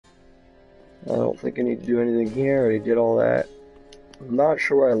I don't think I need to do anything here. I already did all that. I'm not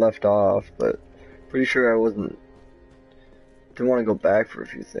sure where I left off, but pretty sure I wasn't. Didn't want to go back for a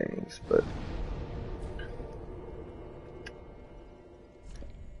few things, but.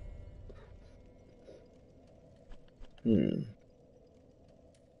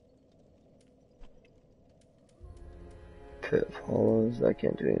 Pit of Hollows. I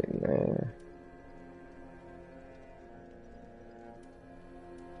can't do anything there.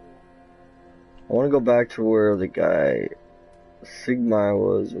 I want to go back to where the guy Siegward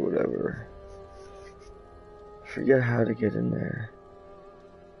was or whatever. I forget how to get in there.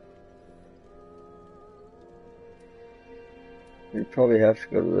 You probably have to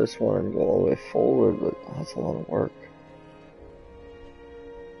go to this one and go all the way forward, but that's a lot of work.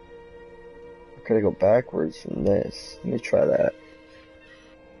 I gotta go backwards from this. Let me try that.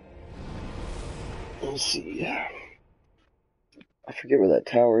 Let's see. I forget where that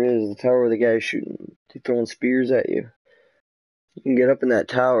tower is. The tower where the guy's shooting, throwing spears at you. You can get up in that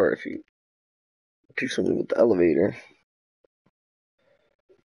tower if you do something with the elevator.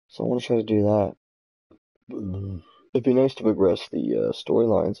 So I want to try to do that. It'd be nice to progress the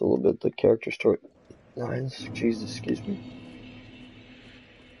storylines a little bit, the character storylines. Jesus, excuse me.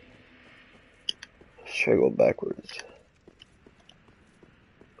 Let's try to go backwards.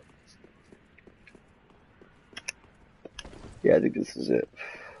 Yeah, I think this is it.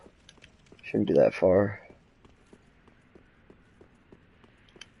 Shouldn't be that far.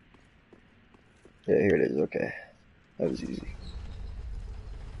 Yeah, here it is. Okay. That was easy.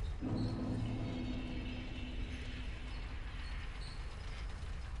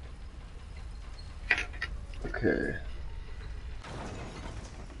 Okay.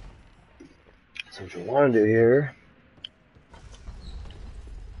 So what you want to do here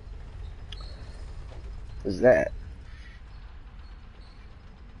is that.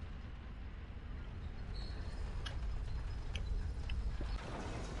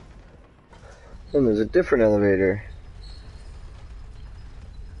 And there's a different elevator.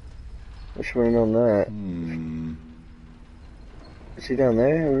 I should have known that. Is he down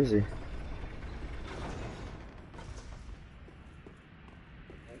there? Where is he?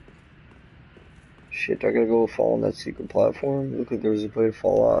 Shit, I gotta go fall on that secret platform. Look like there was a way to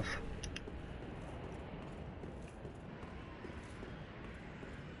fall off.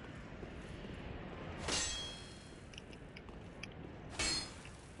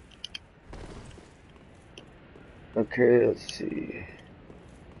 Okay, let's see.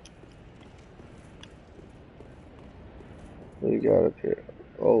 What do you got up here?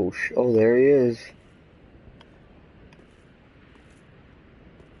 Oh, there he is.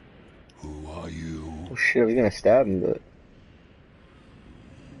 Who are you? Oh shit, I was gonna stab him, but...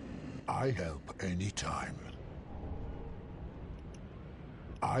 I help anytime.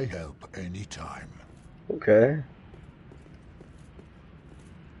 I help anytime. Okay.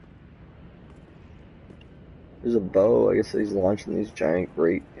 There's a bow. I guess he's launching these giant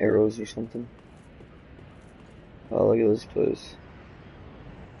great arrows or something. Oh, look at this place.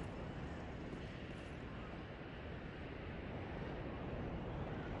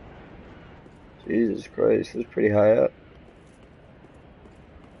 Jesus Christ, this is pretty high up.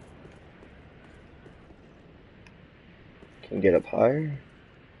 Can you get up higher?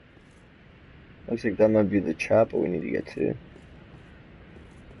 Looks like that might be the chapel we need to get to.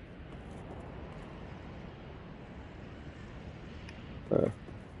 Huh.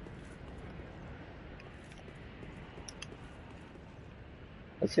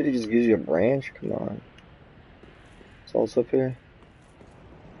 That city just gives you a branch? Come on. It's also up here.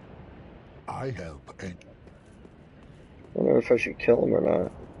 I help and I wonder if I should kill him or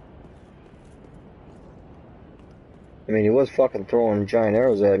not. I mean, he was fucking throwing giant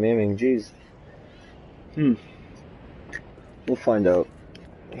arrows at me. I mean, jeez. We'll find out.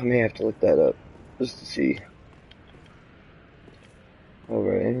 I may have to look that up just to see.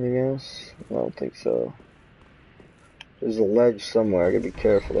 Over anything else? I don't think so. There's a ledge somewhere. I gotta be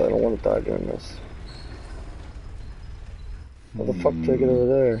careful though. I don't want to die doing this. How the fuck did I get over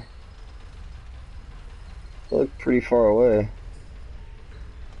there? I look pretty far away.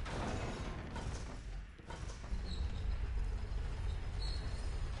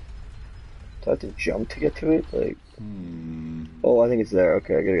 Do I have to jump to get to it? Like, oh, I think it's there.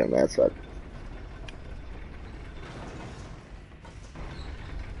 Okay, I gotta get on that side.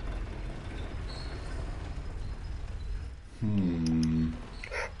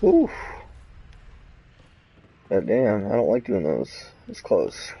 Oof. God damn, I don't like doing those. It's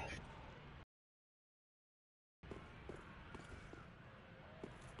close.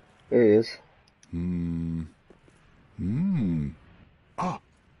 There he is. Ah.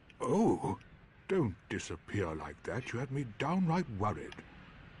 Oh. Don't disappear like that. You had me downright worried.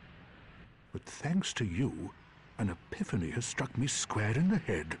 But thanks to you, an epiphany has struck me square in the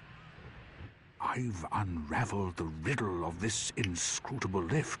head. I've unraveled the riddle of this inscrutable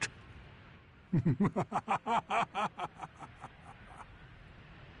lift.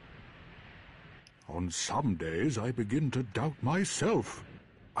 On some days I begin to doubt myself.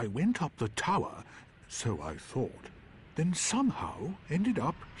 I went up the tower, so I thought, then somehow ended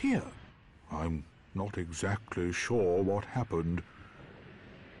up here. I'm not exactly sure what happened.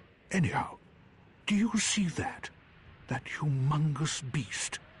 Anyhow, do you see that? That humongous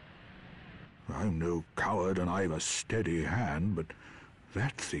beast? I'm no coward and I've a steady hand, but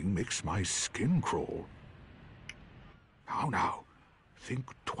that thing makes my skin crawl. How now?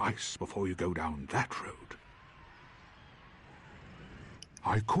 Think twice before you go down that road.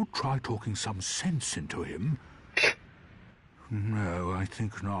 I could try talking some sense into him. No, I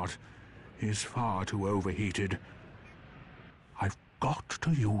think not. He's far too overheated. I've got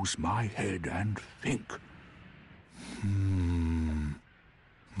to use my head and think.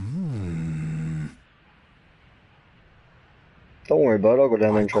 Don't worry about it. I'll go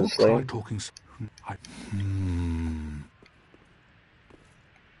down there and try to slay him. Talking.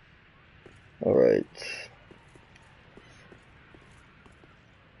 Alright.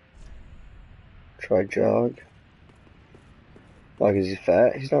 Try jog. Like, is he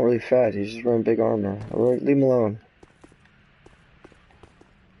fat? He's not really fat. He's just wearing big armor. Alright, leave him alone.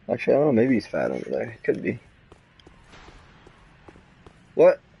 Actually, I don't know. Maybe he's fat over there. Could be.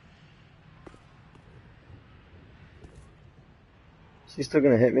 What? Is he still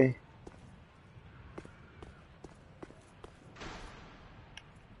gonna hit me?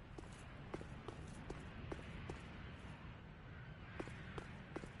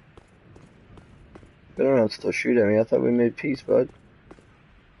 Better not still shoot at me. I thought we made peace, bud.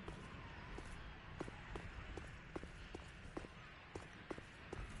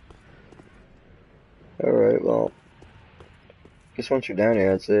 Alright, well. Guess once you're down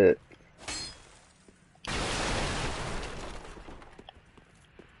here, that's it. I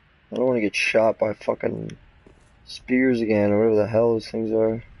don't want to get shot by fucking spears again, or whatever the hell those things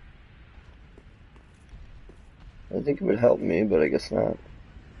are. I think it would help me, but I guess not.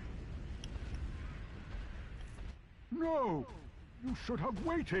 No! You should have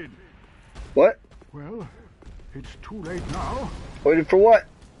waited! What? Well, it's too late now. Waited for what?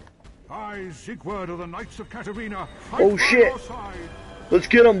 I, Siegward of the Knights of Catarina, fight Oh by shit! your side. Let's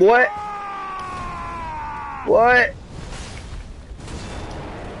get him, boy! What?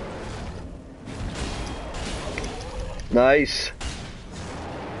 Nice.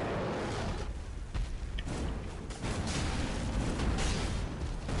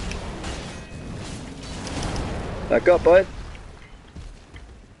 Back up, bud.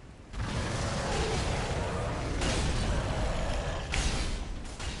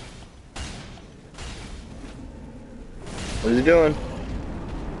 What is he doing?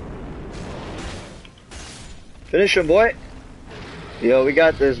 Finish him, boy. Yo, we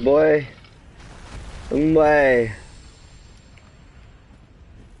got this, boy. Way.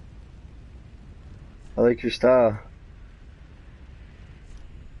 I like your style.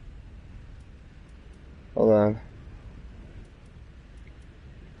 Hold on.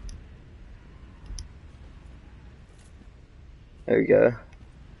 There we go.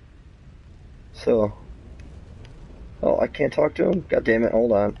 So. Oh, I can't talk to him? God damn it,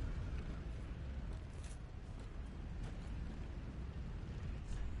 hold on.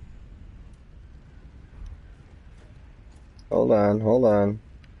 Hold on, hold on.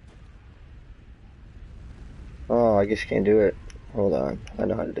 Oh, I guess you can't do it. Hold on, I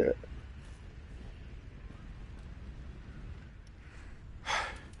know how to do it.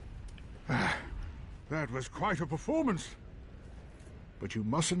 That was quite a performance. But you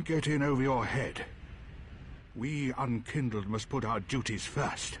mustn't get in over your head. We unkindled must put our duties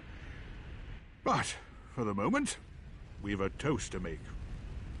first. But, for the moment, we've a toast to make.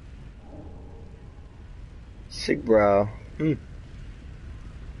 Sigbrow. Guess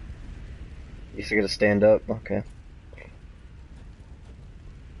I gotta stand up, okay.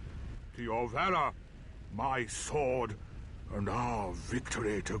 To your valor, my sword, and our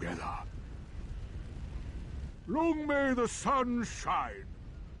victory together. Long may the sun shine.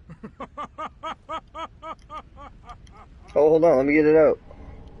 Oh, hold on, let me get it out.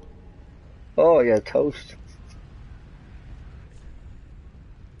 Oh, I got toast.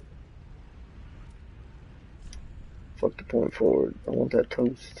 Fuck the point forward. I want that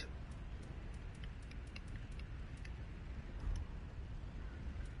toast.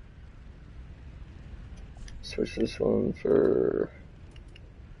 Switch this one for...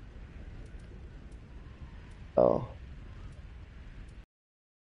 Oh.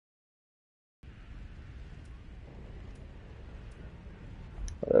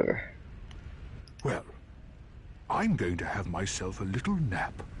 Whatever. Well, I'm going to have myself a little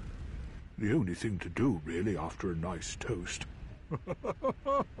nap. The only thing to do, really, after a nice toast.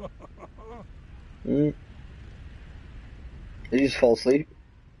 Did you just fall asleep?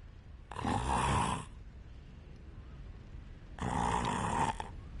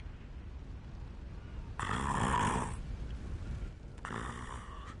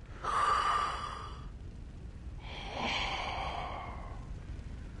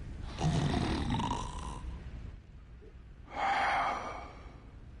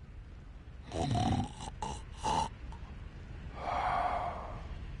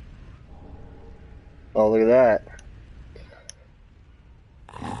 Oh, look at that.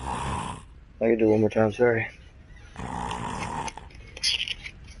 I can do it one more time, sorry.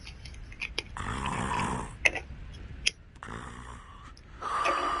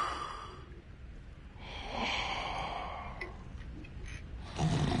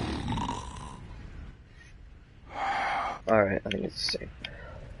 Alright, I think it's the same.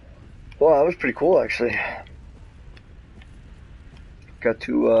 Well, that was pretty cool, actually. Got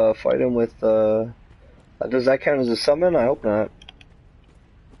to fight him with, does that count as a summon? I hope not.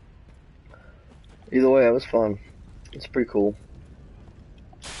 Either way, that was fun. It's pretty cool.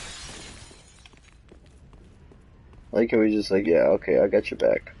 Like how he's just like, yeah, okay, I got your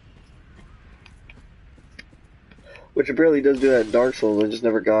back. Which apparently does do that in Dark Souls. I just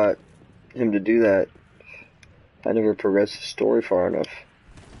never got him to do that. I never progressed the story far enough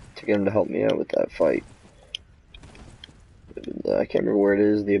to get him to help me out with that fight. I can't remember where it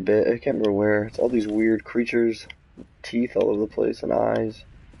is, the abyss. I can't remember where. It's all these weird creatures, teeth all over the place, and eyes.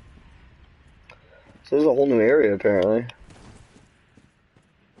 So there's a whole new area, apparently. You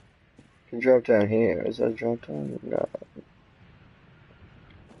can drop down here. Is that a drop down? No.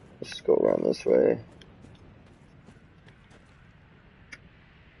 Let's just go around this way.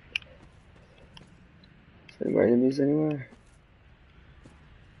 Is there any more enemies anywhere?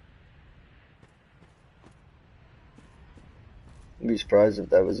 I'd be surprised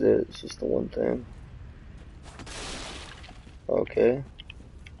if that was it. It's just the one thing. Okay.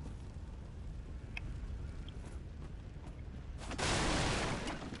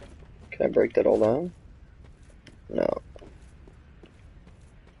 Can I break that all down? No.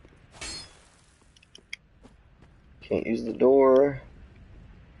 Can't use the door.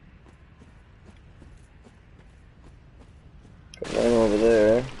 Got one over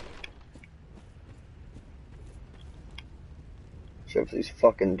there. Except for these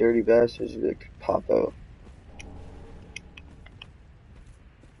fucking dirty bastards that could pop out.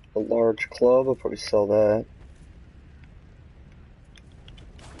 A large club, I'll probably sell that.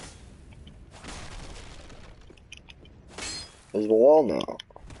 There's the wall now.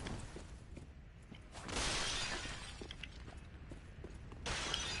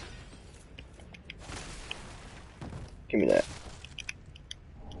 Give me that.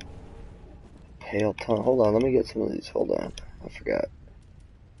 Pale tongue. Hold on, let me get some of these. Hold on. I forgot.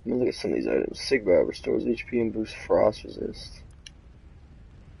 Let me look at some of these items. Siegward restores HP and boosts frost resist.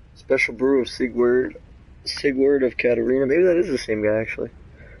 Special brew of Siegward. Siegward of Catarina. Maybe that is the same guy, actually.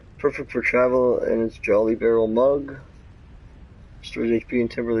 Perfect for travel in its Jolly Barrel mug. Restores HP and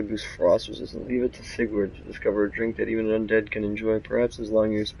temporarily boosts frost resistance. Leave it to Siegward to discover a drink that even an undead can enjoy. Perhaps as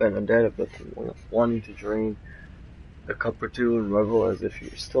long as you spent undead have left wanting to drain a cup or two and revel as if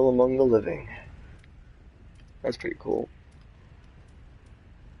you're still among the living. That's pretty cool.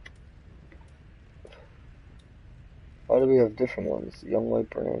 Why do we have different ones? Young White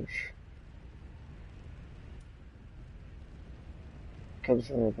Branch. Comes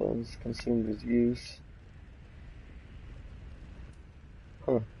in weapons, consumed with use.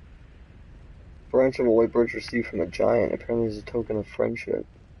 Huh. Branch of a white birch received from a giant. Apparently is a token of friendship.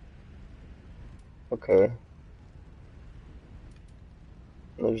 Okay.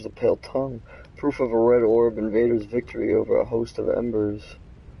 And there's the pale tongue. Proof of a red orb, invaders' victory over a host of embers.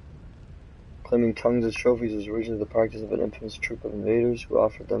 Claiming tongues as trophies was originally the practice of an infamous troop of invaders who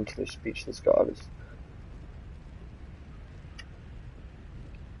offered them to their speechless goddess.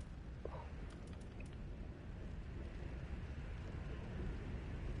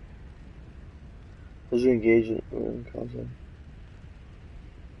 Those who engage in concept.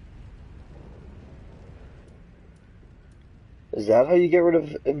 Is that how you get rid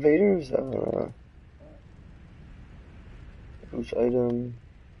of invaders? I don't know. Whose item?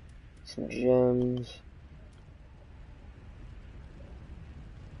 Some gems.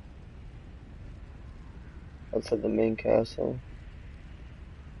 Outside the main castle.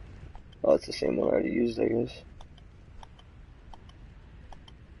 Oh, Oh, it's the same one I already used, I guess.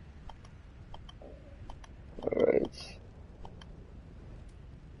 Alright.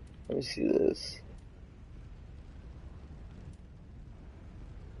 Let me see this.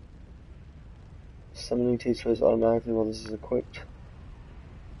 Summoning takes place automatically while this is equipped.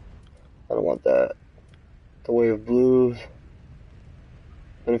 I don't want that. The Way of Blue.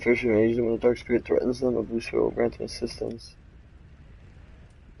 Beneficiary may use it when a dark spirit threatens them. A blue spirit will grant them assistance.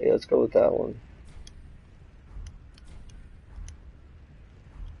 Yeah, let's go with that one.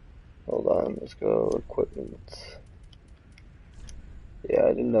 Hold on, let's go equipment. Yeah, I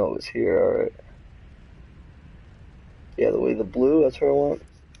didn't know it was here, alright. Yeah, the Way of the Blue, that's what I want.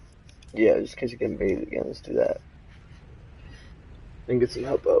 Yeah, just in case you get invaded again, let's do that. And get some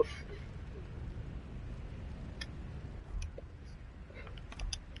help out.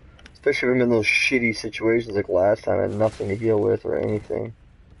 Especially if I'm in those shitty situations like last time, I had nothing to heal with or anything.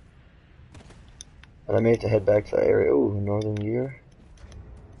 And I may have to head back to that area. Ooh, Northern Gear.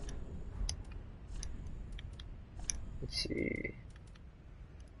 Let's see.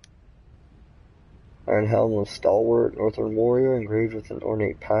 Iron Helm of Stalwart, Northern Warrior, engraved with an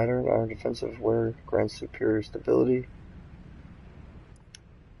ornate pattern. Iron Defensive Wear grants superior stability.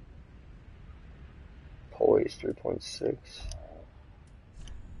 Poise 3.6.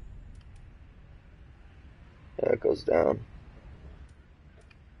 Yeah, it goes down.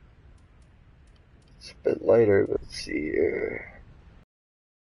 It's a bit lighter, but let's see here.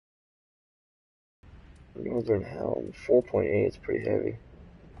 Northern Helm 4.8, it's pretty heavy.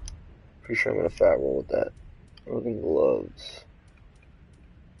 Pretty sure I'm gonna fat roll with that. Northern Gloves.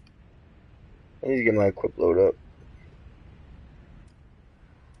 I need to get my equip load up.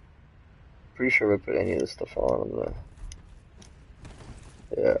 Pretty sure if I put any of this stuff on, I'm gonna...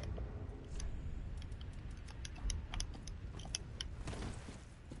 Yeah.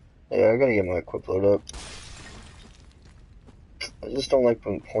 Yeah, I gotta get my equip load up. I just don't like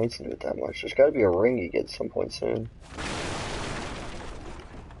putting points into it that much. There's gotta be a ring you get at some point soon.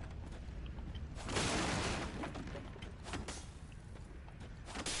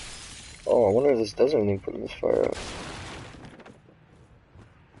 Oh, I wonder if this does anything putting this fire out.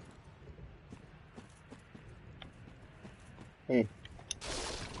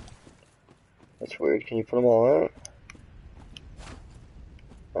 That's weird. Can you put them all out?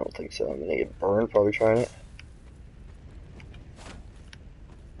 I don't think so. I'm gonna get burned probably trying it.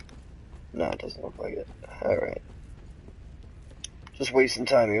 No, it doesn't look like it. Alright. Just wasting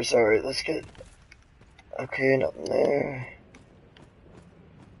time here, sorry. Let's get... Okay, nothing there.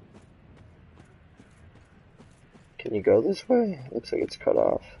 Can you go this way? Looks like it's cut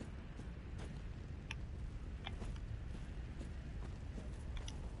off.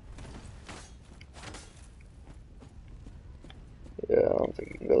 Yeah, I don't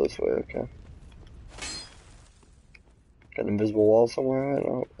think you can go this way, okay. Got an invisible wall somewhere? I don't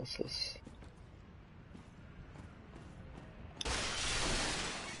know. What's this?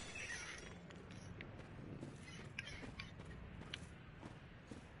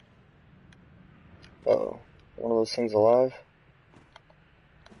 Uh-oh. One of those things alive?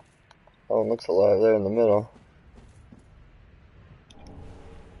 Oh, it looks alive there in the middle.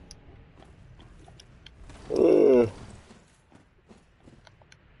 Ugh.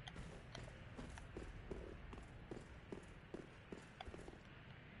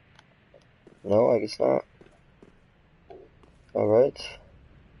 No, I guess not. Alright.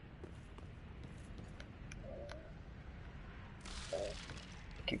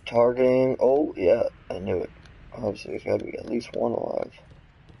 Keep targeting. Oh, yeah, I knew it. Obviously, there's gotta be at least one alive.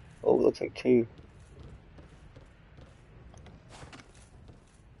 Oh, it looks like two.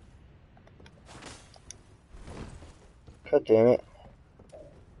 God damn it.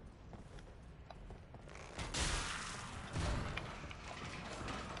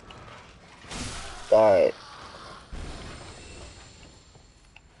 Die.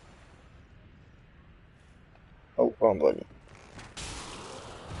 Oh, wrong button.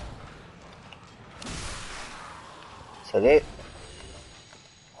 Is that it?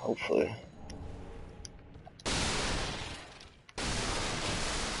 Hopefully.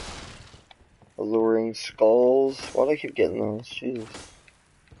 Alluring skulls. Why do I keep getting those? Jesus.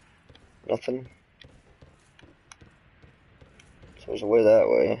 Nothing. So there's a way that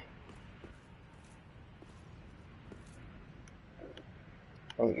way.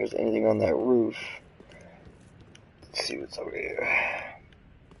 I don't think there's anything on that roof. Let's see what's over here.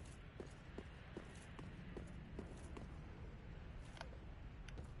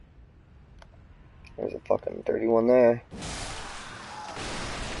 There's a fucking dirty one there.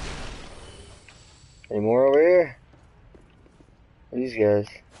 Any more over here? These guys.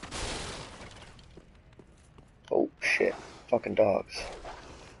 shit. Fucking dogs.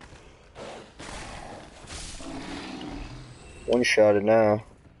 One-shotted now.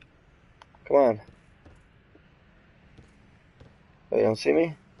 Come on. Oh, you don't see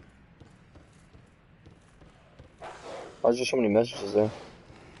me? Why is there so many messages there?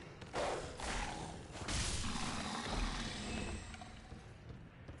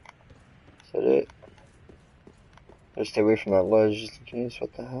 Is that it? Just stay away from that ledge just in case.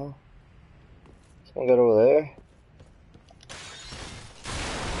 What the hell? Someone got over there?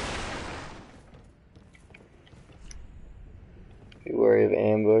 Be wary of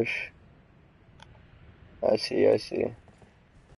ambush. I see.